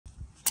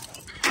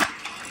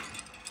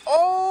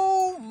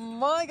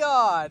my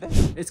god!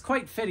 It's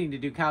quite fitting to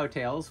do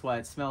cowtails.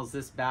 What, smells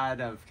this bad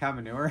of cow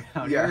manure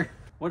out here?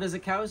 What is a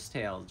cow's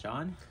tail,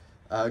 John?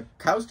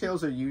 Cow's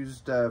tails are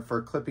used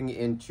for clipping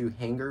into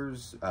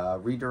hangers,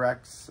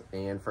 redirects,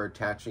 and for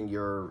attaching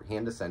your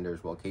hand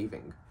ascenders while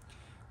caving.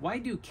 Why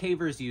do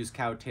cavers use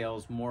cow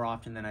tails more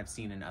often than I've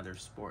seen in other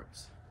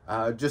sports?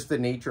 Just the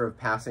nature of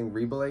passing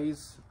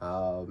rebelays,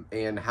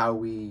 and how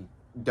we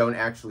don't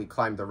actually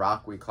climb the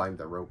rock, we climb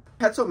the rope.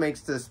 Petzl makes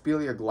the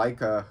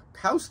Speleoglyca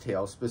cow's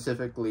tail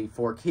specifically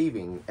for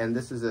caving, and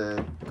this is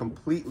a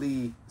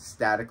completely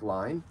static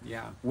line,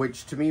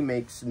 which to me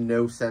makes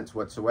no sense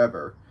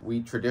whatsoever.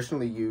 We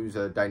traditionally use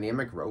a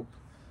dynamic rope,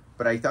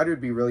 but I thought it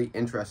would be really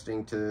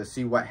interesting to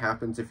see what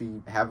happens if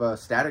you have a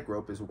static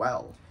rope as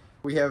well.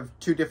 We have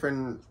two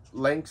different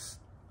lengths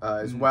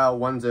as well.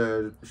 One's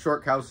a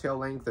short cow's tail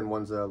length and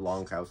one's a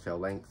long cow's tail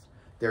length.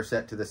 They're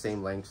set to the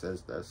same lengths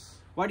as this.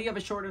 Why do you have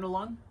a short and a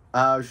long?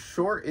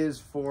 Short is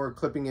for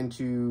clipping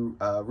into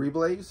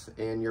reblays,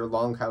 and your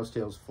long cow's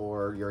tail's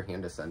for your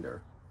hand ascender.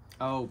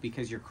 Oh,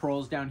 because your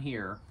curl's down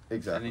here.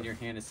 Exactly. And then your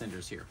hand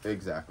ascender's here.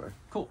 Exactly.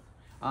 Cool.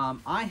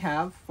 I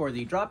have, for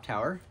the drop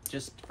tower,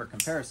 just for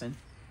comparison,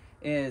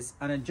 is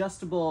an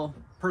adjustable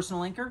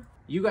personal anchor.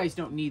 You guys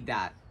don't need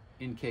that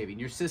in caving.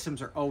 Your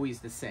systems are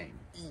always the same.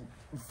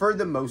 For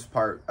the most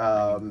part,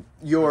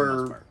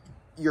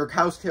 your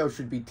cow's tail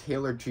should be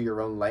tailored to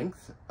your own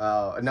length.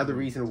 Another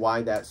reason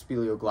why that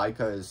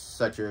Speleoglyca is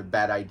such a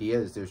bad idea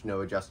is there's no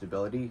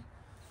adjustability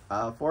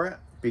for it,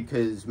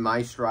 because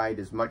my stride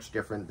is much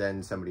different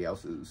than somebody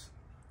else's.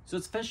 So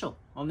it's official.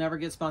 I'll never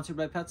get sponsored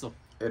by Petzl.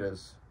 It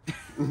is.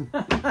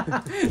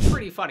 It's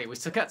pretty funny. We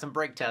still got some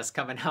brake tests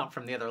coming out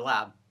from the other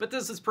lab, but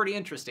this is pretty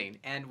interesting.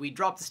 And we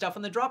dropped the stuff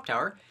on the drop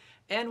tower,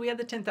 and we had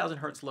the 10,000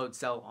 hertz load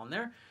cell on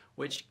there,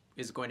 which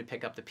is going to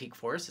pick up the peak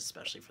force,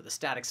 especially for the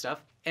static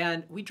stuff.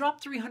 And we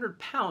dropped 300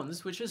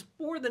 pounds, which is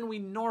more than we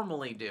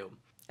normally do.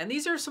 And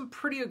these are some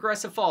pretty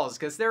aggressive falls,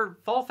 because they're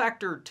fall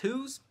factor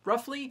 2s,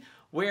 roughly,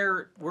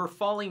 where we're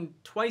falling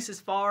twice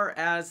as far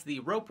as the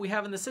rope we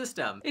have in the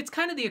system. It's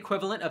kind of the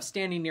equivalent of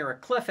standing near a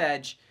cliff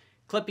edge,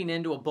 clipping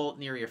into a bolt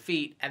near your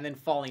feet, and then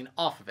falling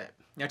off of it.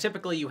 Now,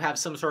 typically you have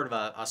some sort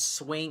of a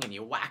swing and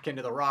you whack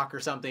into the rock or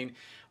something,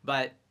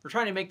 but we're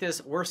trying to make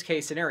this worst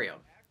case scenario.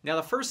 Now,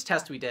 the first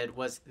test we did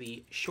was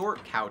the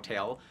short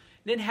cowtail,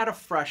 and it had a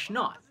fresh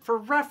knot. For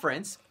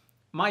reference,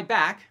 my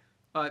back,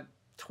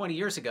 20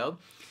 years ago,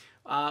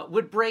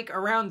 would break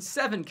around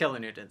 7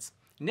 kilonewtons.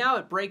 Now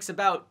it breaks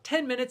about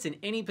 10 minutes in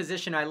any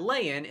position I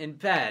lay in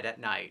bed at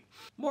night.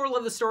 Moral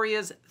of the story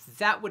is,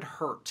 that would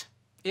hurt,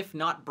 if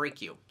not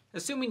break you,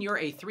 assuming you're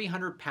a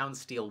 300-pound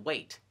steel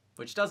weight,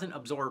 which doesn't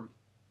absorb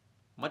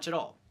much at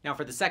all. Now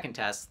for the second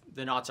test,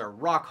 the knots are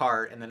rock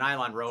hard and the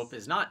nylon rope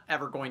is not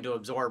ever going to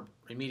absorb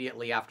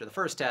immediately after the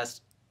first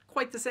test,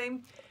 quite the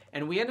same,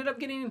 and we ended up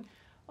getting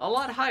a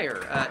lot higher,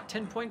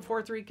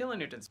 10.43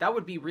 kilonewtons. That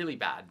would be really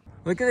bad.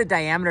 Look at the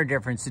diameter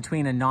difference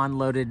between a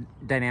non-loaded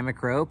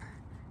dynamic rope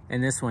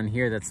and this one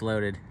here that's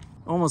loaded.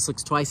 Almost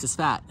looks twice as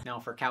fat. Now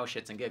for cow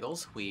shits and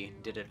giggles, we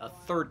did it a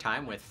third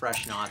time with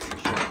fresh knots and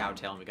short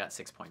cowtail, and we got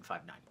 6.59.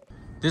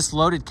 This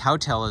loaded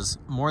cowtail is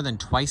more than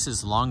twice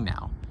as long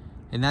now.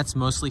 And that's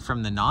mostly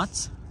from the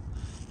knots.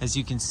 As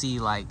you can see,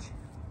 like,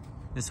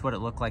 this is what it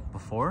looked like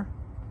before.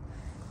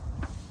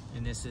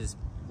 And this is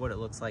what it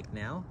looks like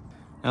now.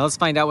 Now let's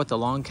find out what the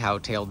long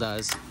cowtail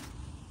does.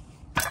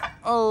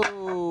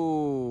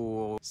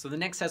 Oh! So the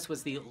next test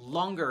was the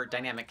longer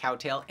dynamic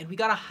cowtail, and we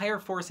got a higher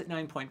force at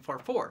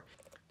 9.44.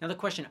 Now the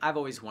question I've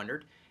always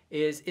wondered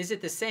is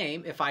it the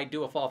same if I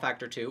do a fall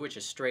factor 2, which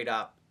is straight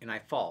up, and I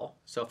fall?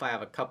 So if I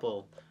have a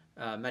couple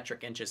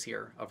metric inches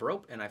here of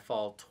rope and I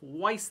fall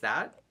twice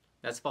that,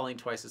 that's falling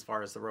twice as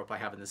far as the rope I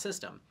have in the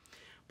system.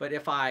 But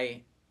if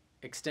I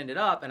extend it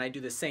up and I do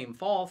the same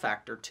fall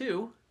factor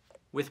 2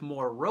 with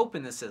more rope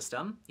in the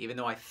system, even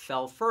though I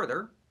fell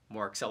further,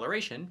 more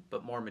acceleration,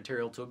 but more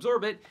material to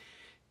absorb it,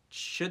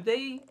 could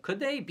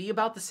they be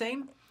about the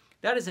same?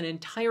 That is an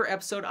entire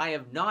episode I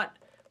have not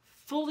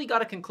fully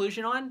got a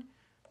conclusion on,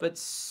 but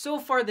so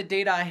far the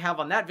data I have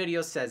on that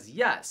video says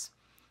yes.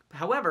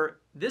 However,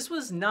 this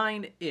was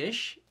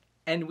 9-ish,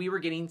 and we were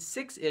getting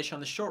 6-ish on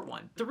the short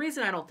one. The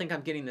reason I don't think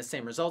I'm getting the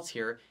same results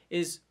here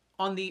is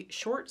on the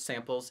short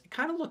samples, it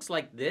kind of looks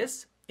like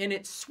this, and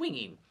it's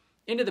swinging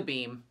into the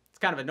beam. It's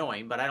kind of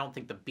annoying, but I don't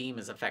think the beam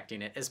is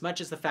affecting it as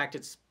much as the fact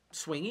it's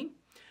swinging,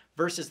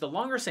 versus the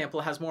longer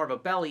sample has more of a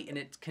belly and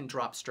it can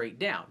drop straight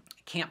down.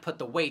 It can't put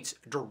the weights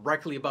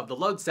directly above the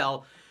load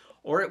cell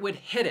or it would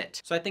hit it.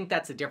 So I think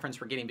that's the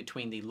difference we're getting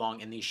between the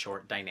long and the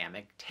short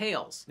dynamic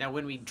tails. Now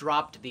when we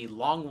dropped the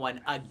long one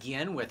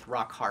again with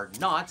rock hard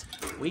knots,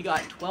 we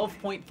got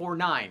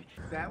 12.49.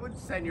 That would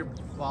send your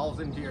balls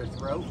into your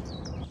throat.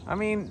 I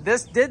mean,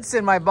 this did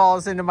send my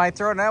balls into my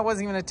throat and I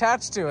wasn't even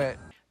attached to it.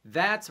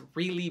 That's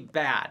really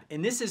bad.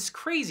 And this is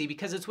crazy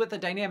because it's with a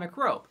dynamic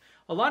rope.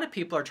 A lot of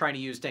people are trying to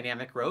use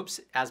dynamic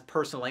ropes as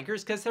personal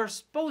anchors because they're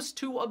supposed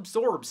to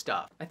absorb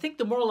stuff. I think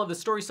the moral of the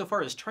story so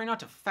far is try not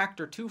to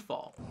factor 2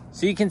 fall.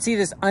 So you can see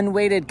this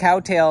unweighted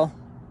cowtail,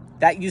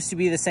 that used to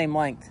be the same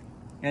length,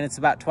 and it's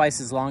about twice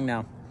as long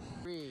now.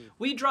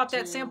 We dropped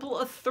that sample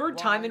a third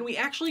time and we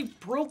actually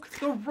broke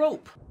the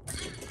rope.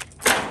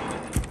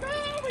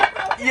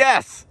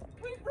 Yes!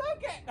 We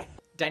broke it!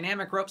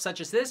 Dynamic ropes such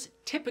as this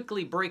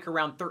typically break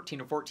around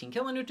 13 or 14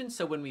 kilonewtons,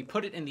 so when we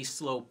put it in the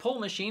slow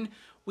pull machine,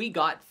 we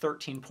got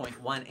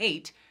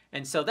 13.18,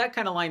 and so that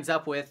kind of lines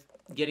up with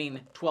getting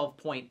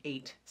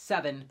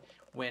 12.87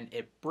 when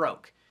it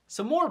broke.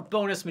 Some more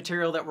bonus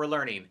material that we're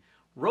learning.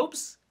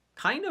 Ropes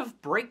kind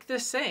of break the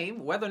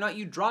same whether or not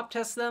you drop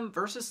test them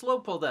versus slow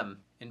pull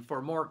them. And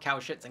for more cow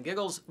shits and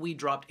giggles, we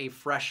dropped a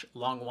fresh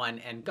long one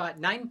and got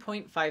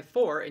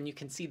 9.54, and you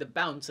can see the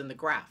bounce in the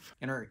graph.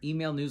 In our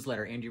email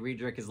newsletter, Andrew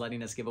Riedrich is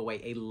letting us give away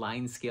a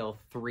line scale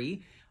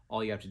 3.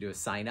 All you have to do is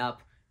sign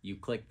up. You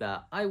click the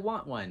I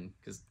want one,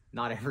 because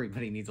not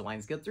everybody needs a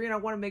line scale 3, and I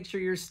want to make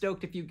sure you're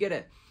stoked if you get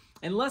it.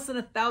 And less than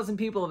 1,000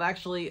 people have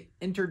actually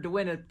entered to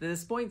win at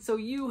this point, so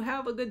you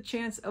have a good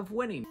chance of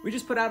winning. We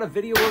just put out a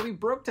video where we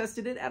broke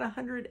tested it at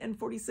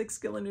 146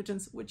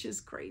 kilonewtons, which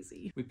is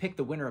crazy. We picked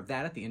the winner of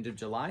that at the end of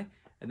July,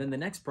 and then the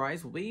next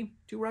prize will be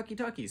 2 Rocky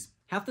Talkies.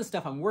 Half the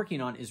stuff I'm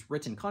working on is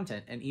written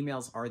content, and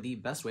emails are the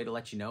best way to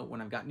let you know when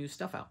I've got new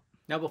stuff out.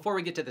 Now, before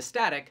we get to the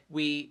static,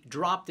 we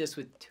dropped this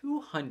with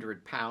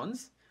 200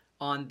 pounds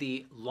on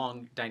the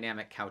long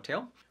dynamic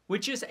cowtail,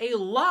 which is a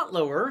lot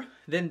lower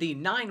than the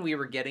 9 we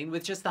were getting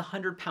with just the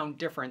 100-pound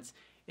difference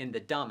in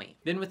the dummy.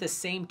 Then with the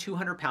same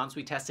 200 pounds,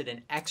 we tested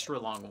an extra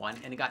long one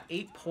and it got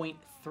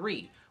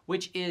 8.3,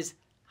 which is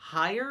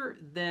higher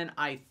than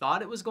I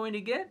thought it was going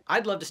to get.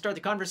 I'd love to start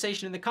the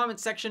conversation in the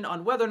comments section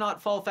on whether or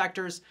not fall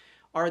factors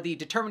are the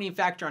determining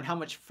factor on how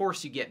much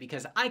force you get,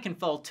 because I can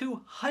fall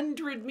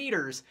 200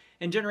 meters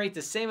and generate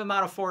the same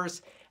amount of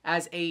force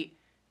as a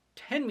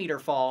 10-meter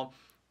fall,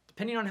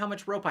 depending on how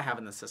much rope I have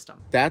in the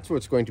system. That's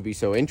what's going to be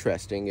so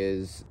interesting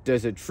is,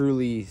 does a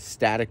truly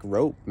static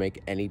rope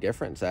make any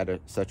difference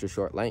at such a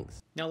short length?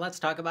 Now let's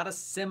talk about a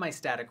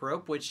semi-static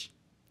rope, which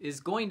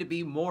is going to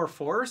be more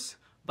force,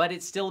 but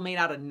it's still made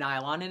out of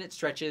nylon and it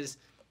stretches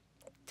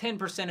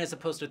 10% as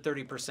opposed to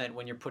 30%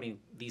 when you're putting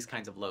these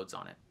kinds of loads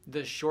on it.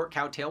 The short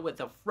cowtail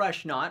with a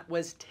fresh knot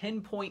was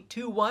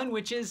 10.21,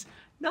 which is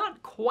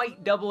not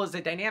quite double as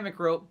a dynamic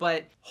rope,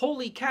 but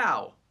holy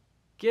cow.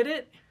 Get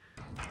it?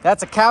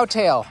 That's a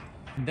cowtail.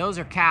 Those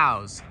are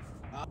cows.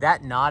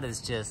 That knot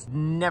is just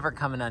never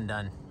coming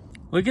undone.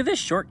 Look at this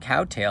short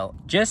cowtail.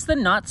 Just the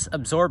knots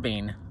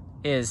absorbing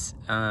is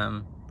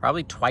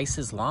probably twice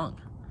as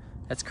long.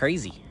 That's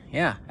crazy.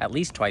 Yeah, at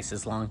least twice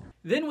as long.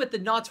 Then with the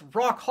knots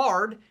rock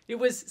hard, it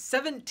was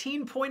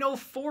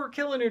 17.04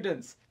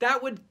 kilonewtons.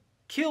 That would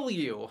kill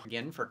you.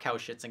 Again, for cow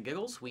shits and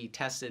giggles, we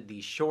tested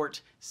the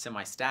short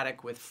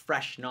semi-static with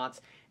fresh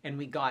knots and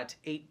we got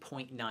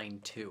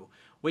 8.92,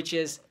 which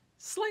is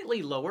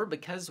slightly lower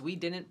because we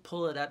didn't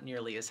pull it up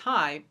nearly as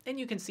high, and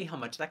you can see how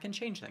much that can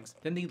change things.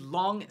 Then the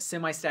long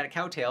semi-static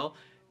cowtail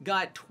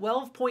got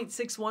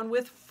 12.61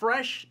 with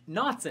fresh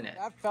knots in it.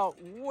 That felt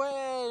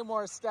way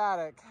more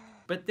static.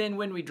 But then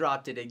when we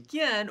dropped it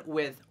again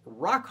with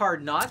rock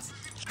hard knots,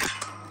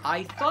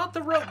 I thought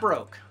the rope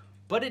broke,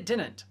 but it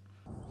didn't.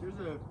 There's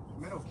a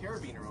metal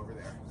carabiner over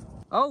there.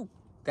 Oh,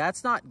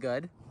 that's not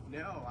good.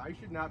 No, I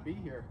should not be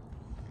here.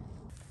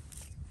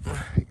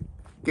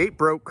 Gate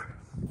broke.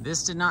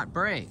 This did not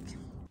break.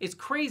 It's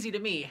crazy to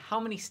me how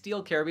many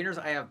steel carabiners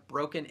I have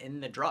broken in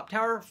the drop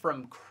tower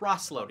from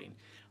cross-loading.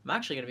 I'm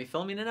actually going to be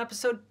filming an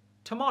episode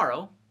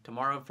tomorrow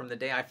from the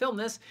day I film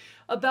this,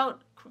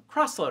 about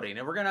cross-loading,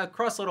 and we're going to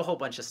cross-load a whole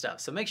bunch of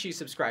stuff. So make sure you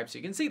subscribe so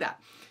you can see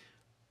that.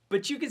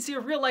 But you can see a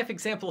real-life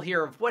example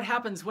here of what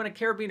happens when a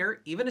carabiner,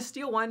 even a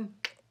steel one,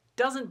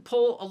 doesn't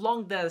pull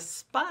along the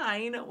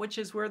spine, which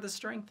is where the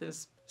strength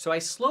is. So I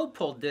slow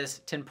pulled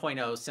this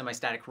 10.0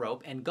 semi-static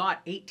rope and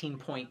got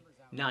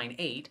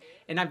 18.98,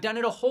 and I've done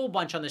it a whole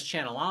bunch on this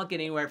channel. I'll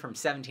get anywhere from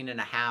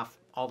 17.5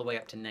 all the way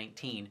up to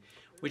 19,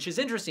 which is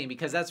interesting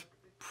because that's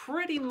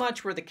pretty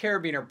much where the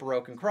carabiner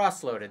broke and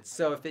cross-loaded.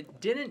 So if it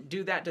didn't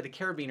do that to the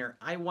carabiner,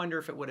 I wonder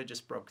if it would have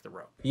just broke the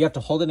rope. You have to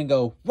hold it and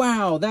go,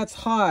 wow, that's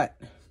hot.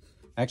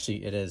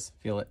 Actually, it is.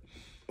 Feel it.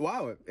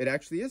 Wow, it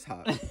actually is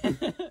hot.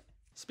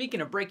 Speaking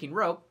of breaking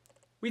rope,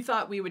 we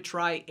thought we would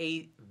try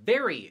a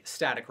very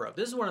static rope.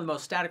 This is one of the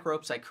most static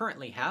ropes I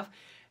currently have,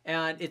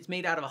 and it's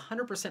made out of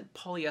 100%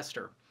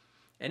 polyester.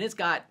 And it's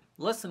got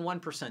less than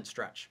 1%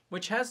 stretch,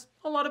 which has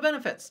a lot of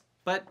benefits,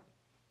 but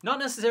not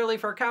necessarily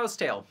for a cow's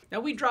tail. Now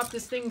we dropped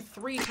this thing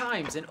 3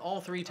 times, and all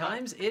 3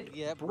 times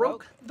it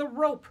broke the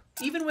rope,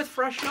 even with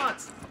fresh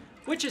knots,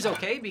 which is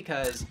okay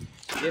because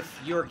if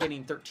you're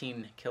getting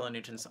 13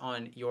 kilonewtons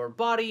on your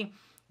body,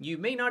 you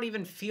may not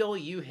even feel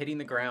you hitting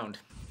the ground.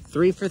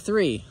 3 for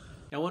 3.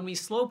 Now when we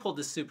slow pulled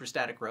this super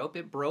static rope,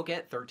 it broke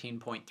at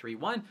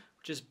 13.31,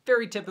 which is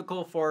very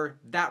typical for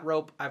that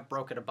rope. I've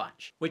broken a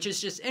bunch, which is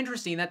just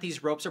interesting that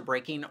these ropes are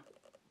breaking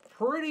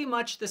pretty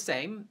much the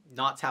same.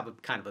 Knots have a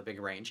kind of a big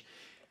range,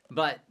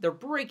 but they're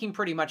breaking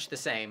pretty much the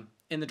same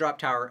in the drop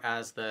tower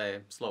as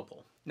the slow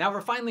pull. Now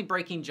we're finally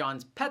breaking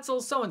John's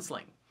Petzl sewn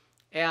sling,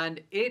 and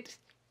it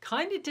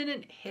kind of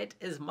didn't hit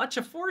as much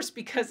of force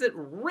because it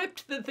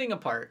ripped the thing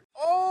apart.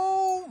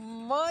 Oh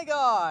my my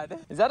God.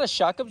 Is that a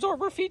shock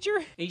absorber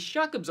feature? A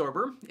shock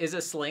absorber is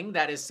a sling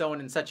that is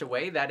sewn in such a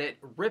way that it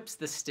rips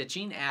the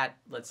stitching at,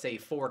 let's say,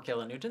 4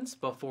 kilonewtons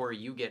before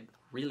you get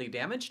really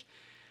damaged.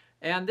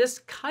 And this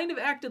kind of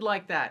acted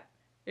like that,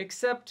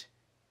 except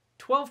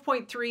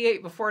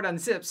 12.38 before it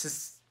unzips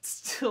is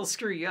still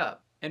screw you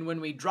up. And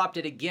when we dropped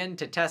it again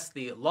to test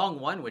the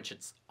long one, which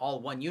it's all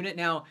one unit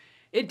now,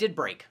 it did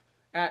break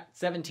at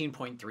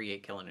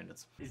 17.38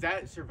 kilonewtons. Is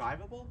that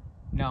survivable?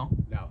 No.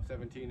 No,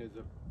 17 is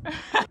a...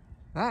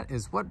 That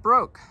is what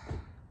broke.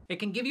 It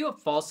can give you a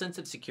false sense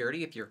of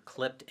security if you're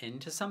clipped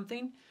into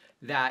something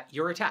that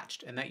you're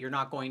attached and that you're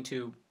not going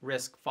to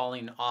risk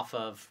falling off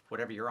of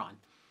whatever you're on.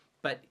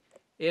 But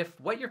if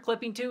what you're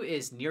clipping to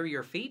is near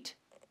your feet,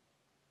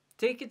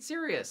 take it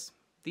serious.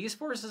 These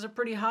forces are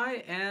pretty high,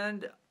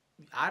 and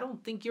I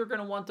don't think you're going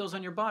to want those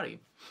on your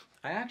body.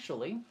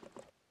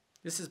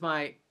 This is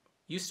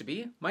used to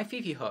be my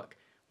Fifi hook.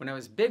 When I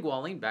was big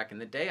walling back in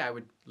the day, I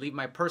would leave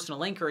my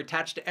personal anchor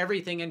attached to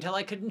everything until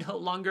I could no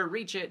longer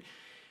reach it.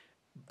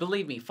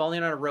 Believe me,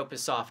 falling on a rope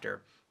is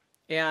softer.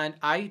 And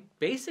I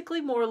basically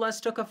more or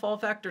less took a fall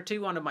factor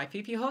 2 onto my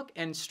Fifi hook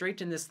and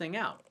straightened this thing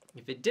out.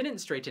 If it didn't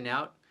straighten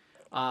out,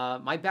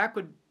 my back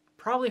would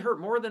probably hurt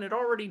more than it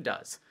already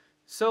does.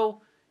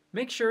 So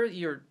make sure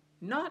you're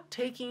not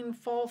taking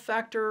fall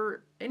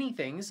factor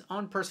anythings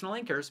on personal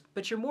anchors,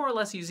 but you're more or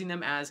less using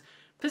them as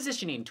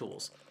positioning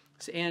tools.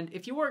 And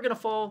if you are going to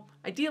fall,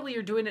 ideally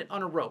you're doing it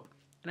on a rope,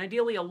 and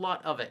ideally a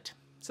lot of it.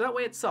 So that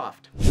way it's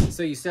soft.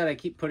 So you said I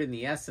keep putting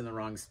the S in the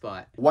wrong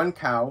spot. One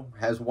cow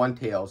has one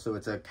tail, so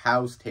it's a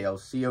cow's tail,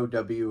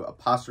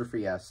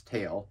 COW''S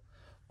tail.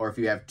 Or if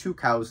you have two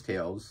cows'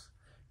 tails,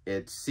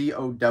 it's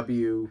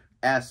COWS''TAILS,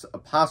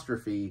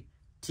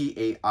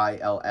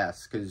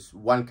 because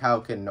one cow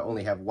can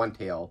only have one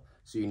tail,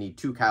 so you need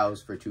two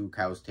cows for two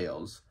cows'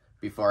 tails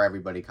before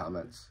everybody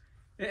comments.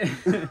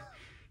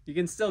 You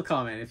can still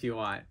comment if you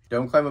want.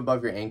 Don't climb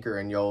above your anchor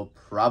and you'll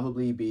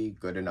probably be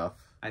good enough.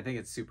 I think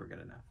it's super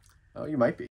good enough. Oh, you might be.